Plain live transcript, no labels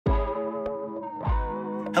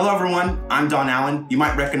Hello everyone, I'm Don Allen. You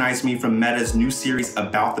might recognize me from Meta's new series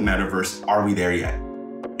about the metaverse, Are We There Yet?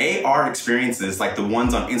 AR experiences like the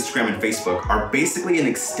ones on Instagram and Facebook are basically an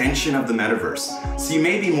extension of the metaverse, so you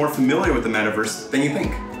may be more familiar with the metaverse than you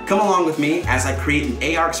think. Come along with me as I create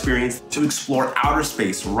an AR experience to explore outer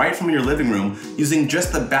space right from your living room using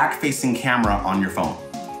just the back-facing camera on your phone.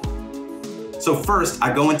 So first,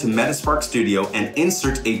 I go into Metaspark Studio and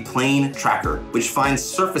insert a plane tracker, which finds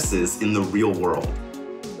surfaces in the real world.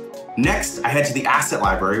 Next, I head to the asset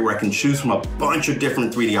library where I can choose from a bunch of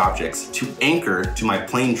different 3D objects to anchor to my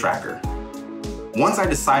plane tracker. Once I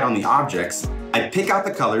decide on the objects, I pick out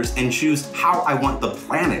the colors and choose how I want the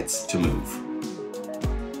planets to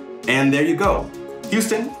move. And there you go.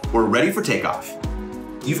 Houston, we're ready for takeoff.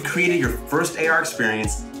 You've created your first AR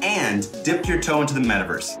experience and dipped your toe into the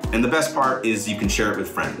metaverse. And the best part is you can share it with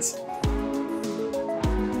friends.